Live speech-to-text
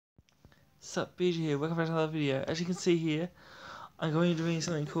Sup, BJ here, welcome back to another video. As you can see here, I'm going to be doing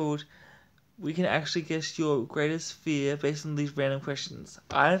something called we can actually guess your greatest fear based on these random questions.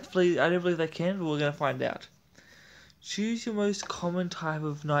 I don't believe they can, but we're going to find out. Choose your most common type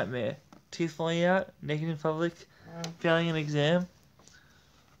of nightmare. Teeth falling out, naked in public, failing an exam,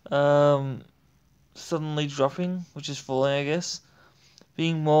 suddenly dropping, which is falling I guess,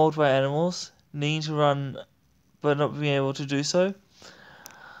 being mauled by animals, needing to run but not being able to do so,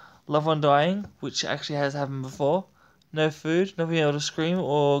 loved one dying, which actually has happened before, no food, not being able to scream,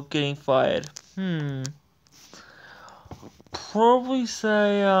 or getting fired. Probably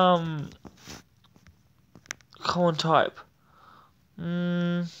say, common type.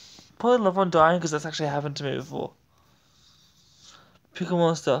 Probably loved one dying, because that's actually happened to me before. Pick a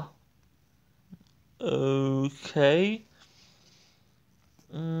monster. Okay.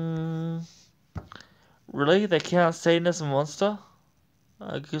 Really? They count Satan as a monster?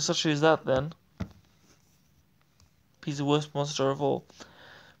 I guess I'll choose that then. He's the worst monster of all.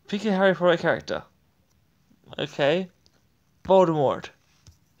 Pick a Harry Potter character. Okay. Voldemort.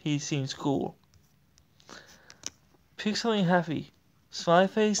 He seems cool. Pick something happy. Smiley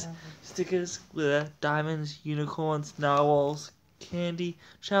face, stickers, glitter, diamonds, unicorns, narwhals, candy,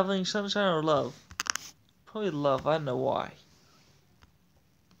 traveling, sunshine, or love. Probably love, I don't know why.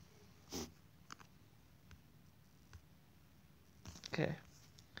 Okay.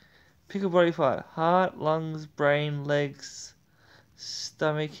 Pick a body part. Heart, lungs, brain, legs,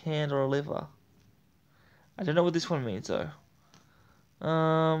 stomach, hand, or liver. I don't know what this one means though.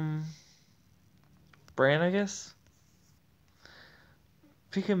 Brain, I guess?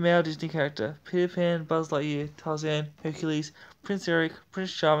 Pick a male Disney character. Peter Pan, Buzz Lightyear, Tarzan, Hercules, Prince Eric,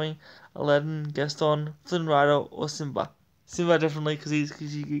 Prince Charming, Aladdin, Gaston, Flynn Rider, or Simba. Simba definitely, because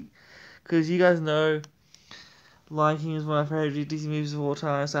you guys know Lion King is one of my favorite Disney movies of all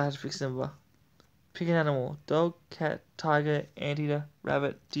time, so I had to pick Simba. Pick an animal. Dog, cat, tiger, anteater,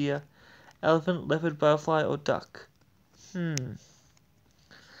 rabbit, deer, elephant, leopard, butterfly, or duck.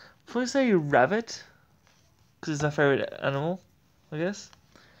 Probably say rabbit, because it's my favorite animal, I guess.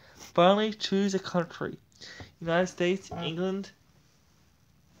 Finally, choose a country. United States, England,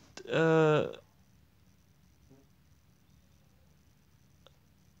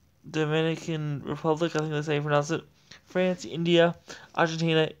 Dominican Republic, I think that's how you pronounce it, France, India,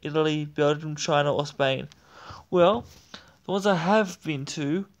 Argentina, Italy, Belgium, China, or Spain. Well, the ones I have been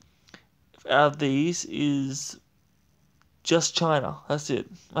to out of these is just China. That's it.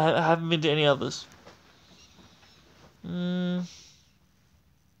 I haven't been to any others.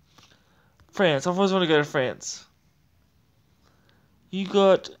 France. I've always wanted to go to France. You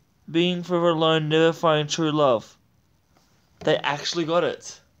got being forever alone, never finding true love. They actually got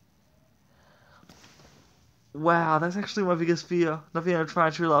it. Wow, that's actually my biggest fear. Not being able to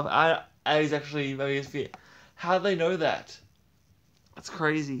find true love. That is actually my biggest fear. How do they know that? That's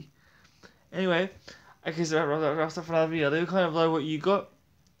crazy. Anyway, okay, so wraps up for another video. Leave a comment below what you got.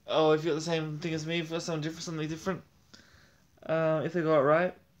 Oh, if you got the same thing as me, if you got something different. If they got it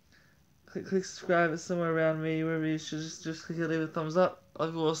right. Click subscribe. It's somewhere around me. Wherever you should just click it, leave a thumbs up. I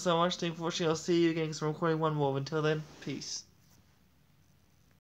love you all so much. Thank you for watching. I'll see you again because I'm recording one more. Until then, peace.